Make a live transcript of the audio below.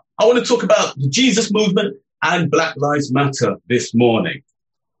I want to talk about the Jesus movement and Black Lives Matter this morning.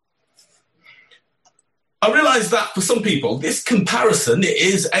 I realize that for some people, this comparison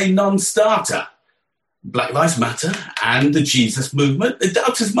is a non-starter. Black Lives Matter and the Jesus movement. The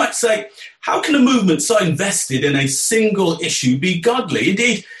doubters might say, how can a movement so invested in a single issue be godly?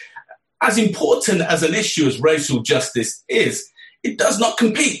 Indeed, as important as an issue as racial justice is, it does not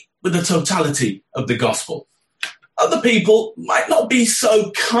compete with the totality of the gospel. Other people might not be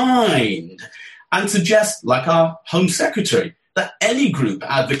so kind and suggest, like our Home Secretary, that any group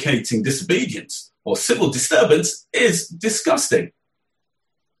advocating disobedience or civil disturbance is disgusting.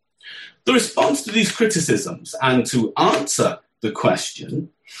 The response to these criticisms and to answer the question,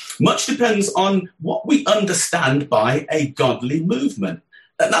 much depends on what we understand by a godly movement.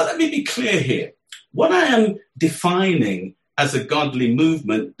 Now, let me be clear here. What I am defining as a godly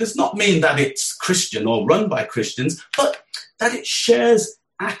movement does not mean that it's Christian or run by Christians, but that it shares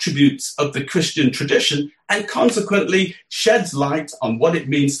attributes of the Christian tradition and consequently sheds light on what it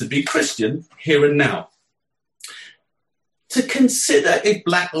means to be Christian here and now. To consider if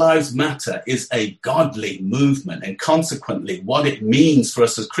Black Lives Matter is a godly movement and consequently what it means for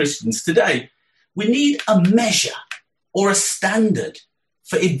us as Christians today, we need a measure or a standard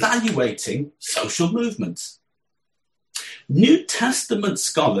for evaluating social movements. New Testament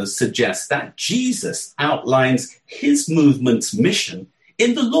scholars suggest that Jesus outlines his movement's mission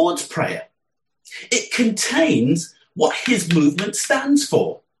in the Lord's Prayer. It contains what his movement stands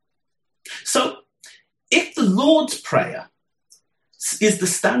for. So, if the Lord's Prayer is the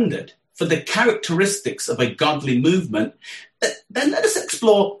standard for the characteristics of a godly movement, then let us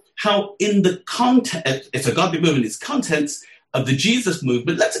explore how in the content, it's a godly movement, its contents of the Jesus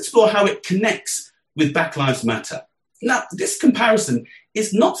movement, let's explore how it connects with Black Lives Matter. Now, this comparison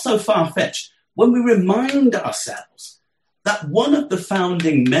is not so far-fetched when we remind ourselves that one of the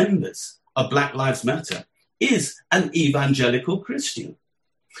founding members of Black Lives Matter is an evangelical Christian.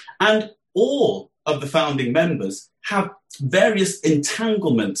 And all of the founding members have various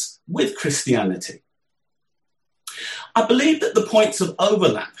entanglements with Christianity. I believe that the points of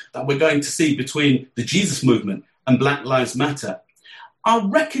overlap that we're going to see between the Jesus movement and Black Lives Matter are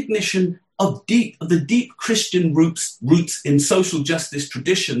recognition of the deep Christian roots in social justice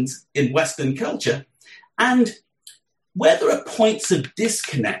traditions in Western culture. And where there are points of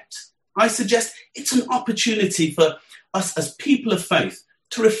disconnect, I suggest it's an opportunity for us as people of faith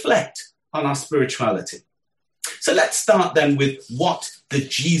to reflect on our spirituality. So let's start then with what the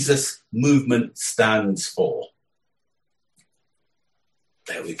Jesus movement stands for.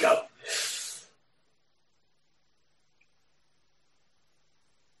 There we go.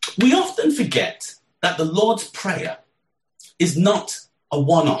 We often forget that the Lord's Prayer is not a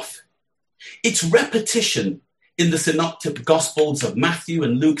one-off. Its repetition in the synoptic Gospels of Matthew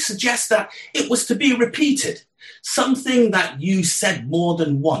and Luke suggests that it was to be repeated, something that you said more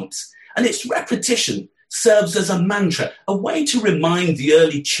than once. And its repetition serves as a mantra, a way to remind the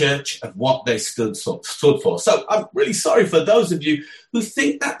early church of what they stood for. So I'm really sorry for those of you who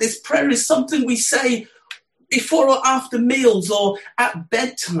think that this prayer is something we say before or after meals or at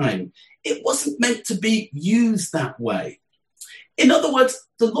bedtime. It wasn't meant to be used that way. In other words,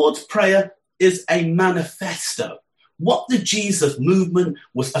 the Lord's Prayer is a manifesto, what the Jesus movement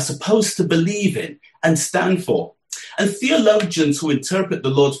was supposed to believe in and stand for. And theologians who interpret the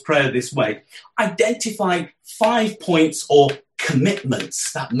Lord's Prayer this way identify 5 points or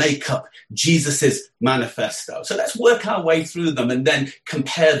commitments that make up Jesus's manifesto. So let's work our way through them and then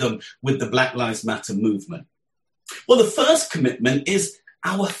compare them with the Black Lives Matter movement. Well, the first commitment is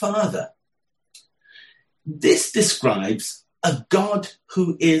our Father. This describes a God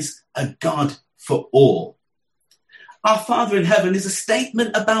who is a God for all. Our Father in heaven is a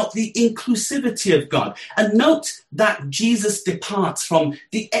statement about the inclusivity of God. And note that Jesus departs from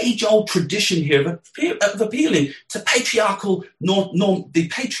the age-old tradition here of appealing to the patriarchal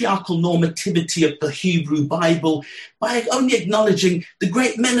normativity of the Hebrew Bible by only acknowledging the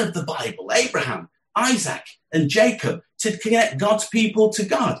great men of the Bible, Abraham, Isaac, and Jacob, to connect God's people to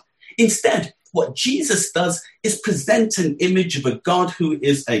God. Instead, what Jesus does is present an image of a God who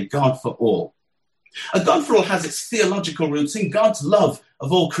is a God for all. A God for all has its theological roots in God's love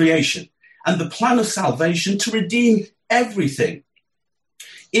of all creation and the plan of salvation to redeem everything.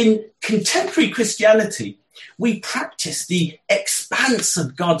 In contemporary Christianity, we practice the expanse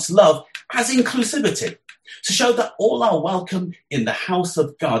of God's love as inclusivity to show that all are welcome in the house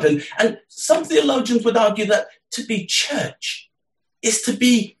of God. And some theologians would argue that to be church is to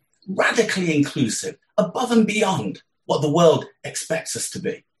be radically inclusive, above and beyond what the world expects us to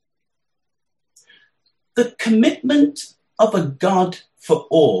be. The commitment of a God for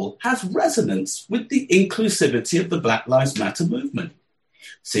all has resonance with the inclusivity of the Black Lives Matter movement.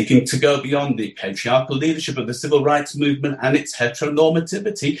 Seeking to go beyond the patriarchal leadership of the civil rights movement and its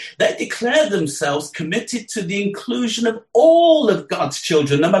heteronormativity, they declare themselves committed to the inclusion of all of God's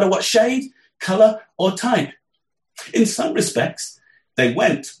children, no matter what shade, colour, or type. In some respects, they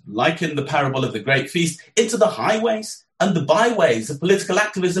went, like in the parable of the Great Feast, into the highways and the byways of political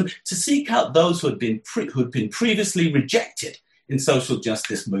activism to seek out those who had been previously rejected in social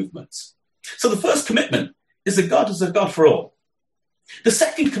justice movements. So the first commitment is that God is a God for all. The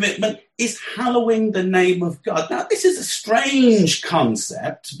second commitment is hallowing the name of God. Now, this is a strange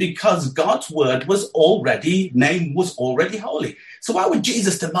concept because God's name was already holy. So why would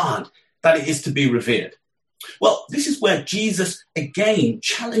Jesus demand that it is to be revered? Well, this is where Jesus again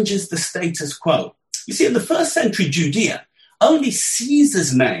challenges the status quo. You see, in the first century Judea, only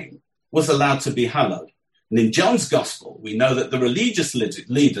Caesar's name was allowed to be hallowed. And in John's gospel, we know that the religious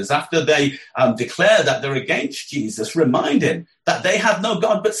leaders, after they declare that they're against Jesus, remind him that they have no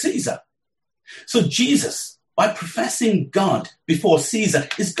God but Caesar. So Jesus, by professing God before Caesar,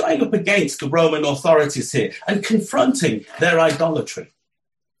 is going up against the Roman authorities here and confronting their idolatry.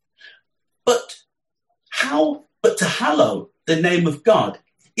 But to hallow the name of God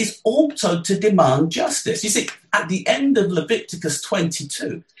is also to demand justice. You see, at the end of Leviticus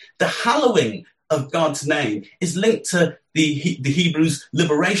 22, the hallowing of God's name is linked to the Hebrews'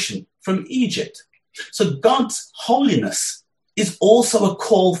 liberation from Egypt. So God's holiness is also a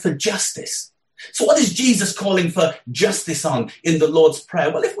call for justice. So what is Jesus calling for justice on in the Lord's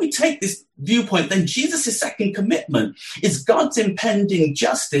Prayer? Well, if we take this viewpoint, then Jesus' second commitment is God's impending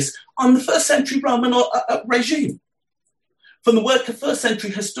justice on the first century Roman regime. From the work of first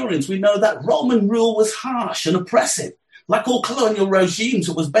century historians, we know that Roman rule was harsh and oppressive. Like all colonial regimes,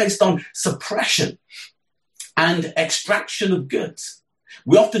 it was based on suppression and extraction of goods.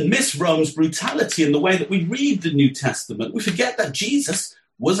 We often miss Rome's brutality in the way that we read the New Testament. We forget that Jesus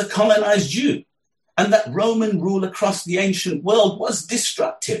was a colonized Jew and that Roman rule across the ancient world was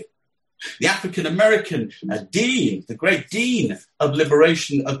destructive. The African-American dean, the great dean of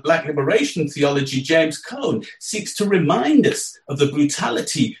Black liberation theology, James Cone, seeks to remind us of the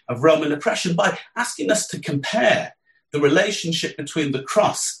brutality of Roman oppression by asking us to compare the relationship between the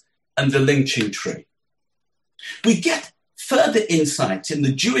cross and the lynching tree. We get further insight in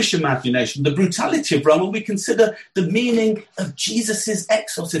the Jewish imagination, the brutality of Rome, when we consider the meaning of Jesus'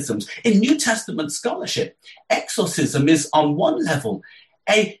 exorcisms. In New Testament scholarship, exorcism is on one level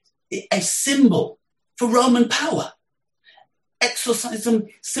a symbol for Roman power. Exorcism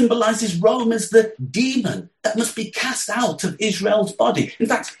symbolizes Rome as the demon that must be cast out of Israel's body. In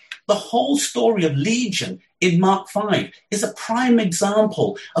fact, the whole story of Legion in Mark 5 is a prime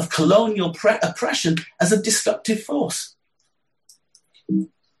example of colonial oppression as a destructive force.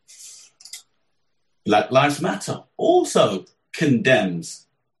 Black Lives Matter also calls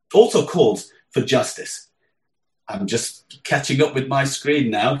for justice. I'm just catching up with my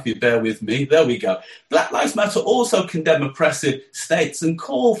screen now, if you bear with me. There we go. Black Lives Matter also condemn oppressive states and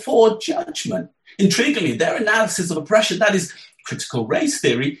call for judgment. Intriguingly, their analysis of oppression, that is critical race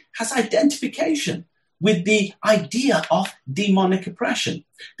theory, has identification with the idea of demonic oppression.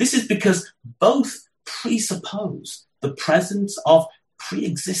 This is because both presuppose the presence of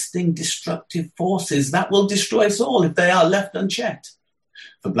pre-existing destructive forces that will destroy us all if they are left unchecked.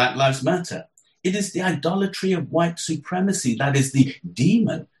 For Black Lives Matter, it is the idolatry of white supremacy that is the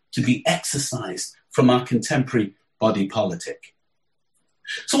demon to be exorcised from our contemporary body politic.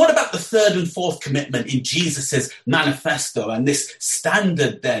 So what about the third and fourth commitment in Jesus' manifesto and this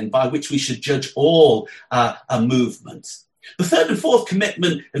standard then by which we should judge all movements? The third and fourth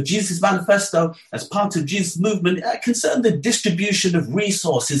commitment of Jesus' manifesto as part of Jesus' movement concern the distribution of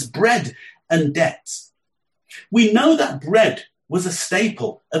resources, bread and debts. We know that bread was a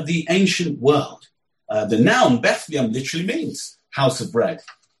staple of the ancient world. The noun Bethlehem literally means house of bread.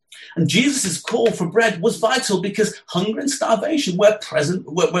 And Jesus' call for bread was vital because hunger and starvation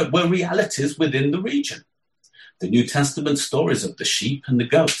were realities within the region. The New Testament stories of the sheep and the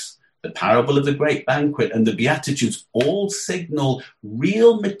goats, the parable of the great banquet, and the Beatitudes all signal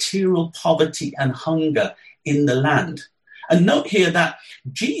real material poverty and hunger in the land. And note here that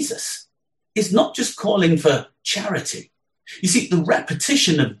Jesus is not just calling for charity. You see, the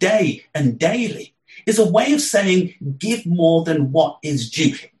repetition of day and daily is a way of saying give more than what is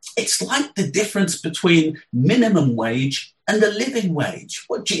due. It's like the difference between minimum wage and a living wage.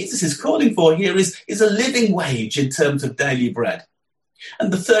 What Jesus is calling for here is a living wage in terms of daily bread.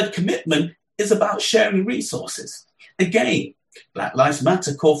 And the third commitment is about sharing resources. Again, Black Lives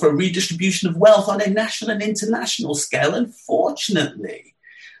Matter call for a redistribution of wealth on a national and international scale. Unfortunately,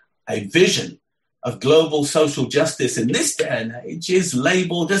 a vision of global social justice in this day and age is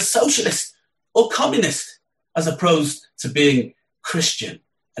labelled as socialist or communist, as opposed to being Christian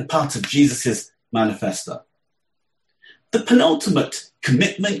and part of Jesus's manifesto. The penultimate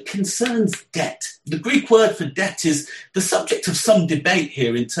commitment concerns debt. The Greek word for debt is the subject of some debate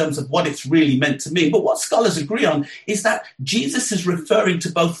here in terms of what it's really meant to mean. But what scholars agree on is that Jesus is referring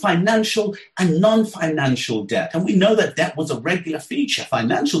to both financial and non-financial debt. And we know that debt was a regular feature.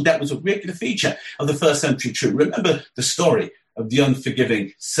 Financial debt was a regular feature of the first century church. Remember the story of the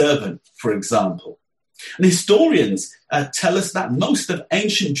unforgiving servant, for example. And historians tell us that most of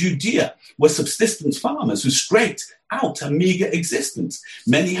ancient Judea were subsistence farmers who scraped out a meager existence.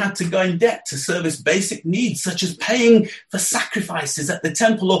 Many had to go in debt to service basic needs, such as paying for sacrifices at the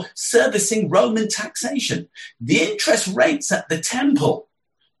temple or servicing Roman taxation. The interest rates at the temple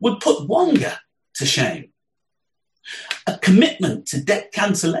would put Wonga to shame. A commitment to debt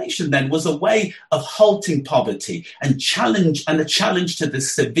cancellation then was a way of halting poverty and a challenge to the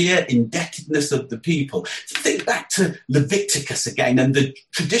severe indebtedness of the people. Think back to Leviticus again and the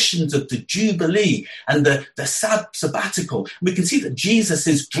traditions of the Jubilee and the sabbatical. We can see that Jesus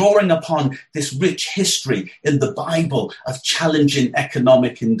is drawing upon this rich history in the Bible of challenging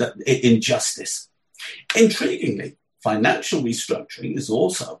economic injustice. Intriguingly, financial restructuring is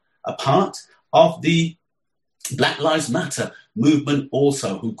also a part of the Black Lives Matter movement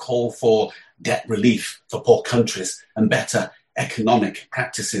also, who call for debt relief for poor countries and better economic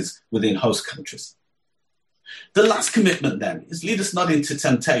practices within host countries. The last commitment then is lead us not into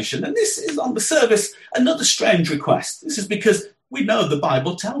temptation. And this is on the surface another strange request. This is because we know the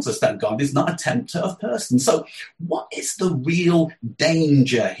Bible tells us that God is not a tempter of persons. So what is the real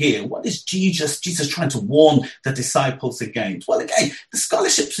danger here? What is Jesus trying to warn the disciples against? Well, again, the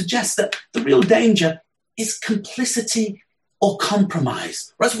scholarship suggests that the real danger is complicity or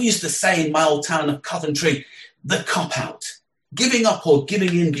compromise. Or as we used to say in my old town of Coventry, the cop-out. Giving up or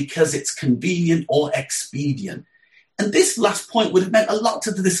giving in because it's convenient or expedient. And this last point would have meant a lot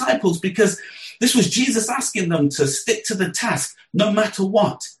to the disciples because this was Jesus asking them to stick to the task no matter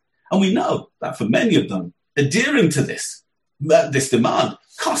what. And we know that for many of them, adhering to this demand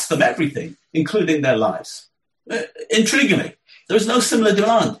cost them everything, including their lives. Intriguingly, there is no similar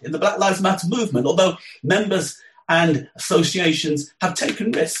demand in the Black Lives Matter movement, although members and associations have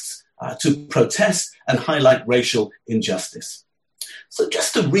taken risks to protest and highlight racial injustice. So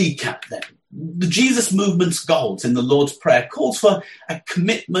just to recap then, the Jesus movement's goals in the Lord's Prayer calls for a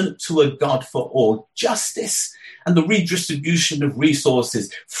commitment to a God for all, justice and the redistribution of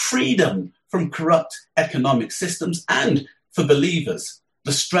resources, freedom from corrupt economic systems, and for believers,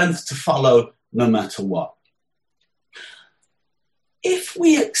 the strength to follow no matter what. If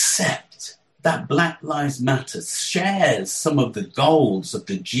we accept that Black Lives Matter shares some of the goals of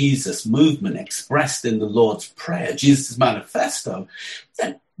the Jesus movement expressed in the Lord's Prayer, Jesus' manifesto,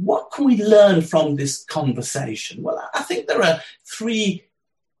 then what can we learn from this conversation? Well, I think there are three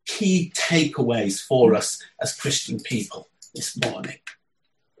key takeaways for us as Christian people this morning.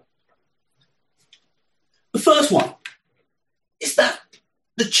 The first one is that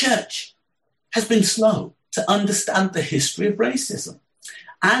the church has been slow to understand the history of racism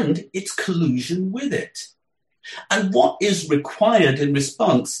and its collusion with it. And what is required in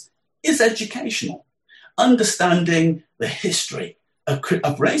response is educational, understanding the history of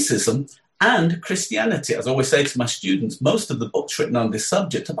racism and Christianity. As I always say to my students, most of the books written on this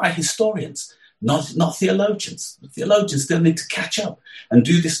subject are by historians, not theologians. The theologians still need to catch up and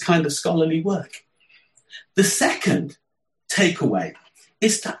do this kind of scholarly work. The second takeaway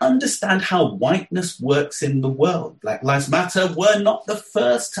is to understand how whiteness works in the world. Black Lives Matter were not the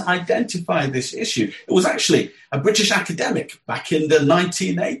first to identify this issue. It was actually a British academic back in the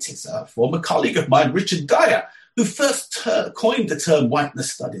 1980s, a former colleague of mine, Richard Dyer, who first coined the term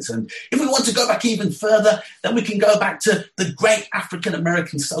whiteness studies. And if we want to go back even further, then we can go back to the great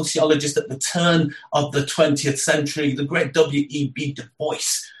African-American sociologist at the turn of the 20th century, the great W.E.B. Du Bois,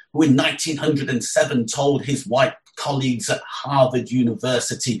 who in 1907 told his white colleagues at Harvard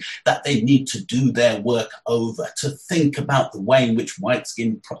University that they need to do their work over, to think about the way in which white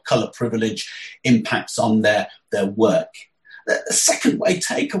skin color privilege impacts on their work. The second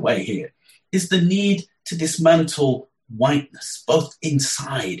takeaway here is the need to dismantle whiteness, both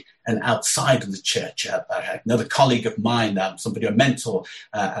inside and outside of the church. Another colleague of mine, somebody, a mentor,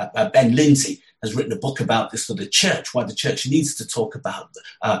 Ben Lindsay, has written a book about this for the church, why the church needs to talk about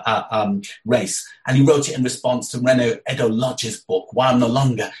race. And he wrote it in response to Reno Edo Lodge's book, Why I'm No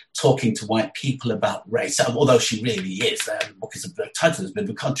Longer Talking to White People About Race. Although she really is. The book is the title is a bit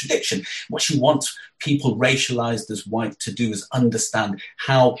of a contradiction. What she wants people racialized as white to do is understand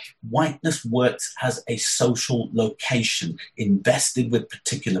how whiteness works as a social location invested with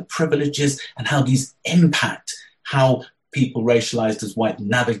particular privileges and how these impact how people racialized as white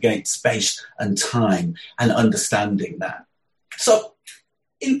navigate space and time and understanding that. So,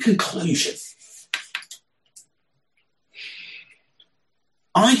 in conclusion,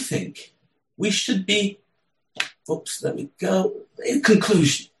 I think we should be, In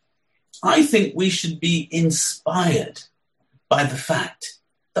conclusion, I think we should be inspired by the fact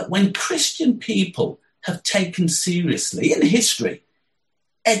that when Christian people have taken seriously in history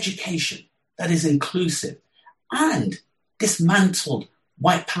education that is inclusive and dismantled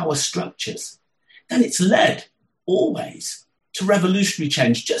white power structures, then it's led always to revolutionary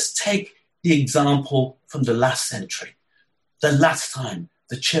change. Just take the example from the last century, the last time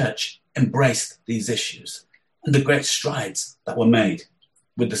the church embraced these issues and the great strides that were made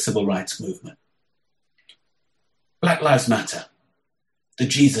with the civil rights movement. Black Lives Matter, the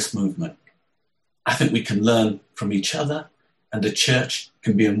Jesus movement. I think we can learn from each other, and the church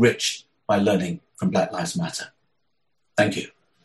can be enriched by learning from Black Lives Matter. Thank you.